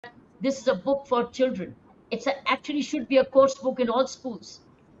this is a book for children. Actually should be a course book in all schools.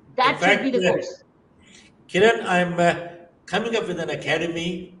 In That should be fact, the course. Kiran, I'm coming up with an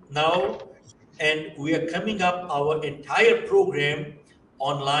academy now, and we are coming up our entire program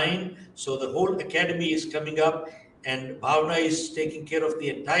online. So the whole academy is coming up, and Bhavna is taking care of the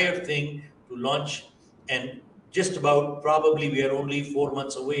entire thing to launch. And just about probably we are only 4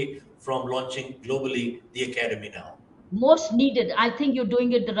 months away from launching globally the academy now. Most needed. I think you're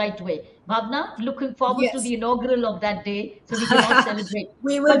doing it the right way. Bhavna, looking forward to Yes. the inaugural of that day so we can all celebrate.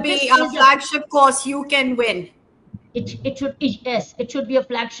 We will But this be our is a flagship course. You can win. it should be a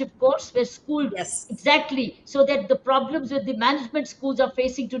flagship course where school, Yes. exactly, so that the problems with the management schools are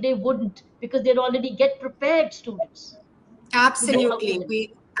facing today wouldn't, because they'd already get prepared students who know how to Absolutely. win. We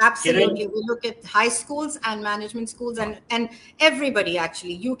Kiran, absolutely we look at high schools and management schools, and everybody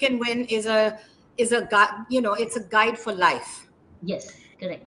actually. You can win is a guide, it's a guide for life. Yes, correct.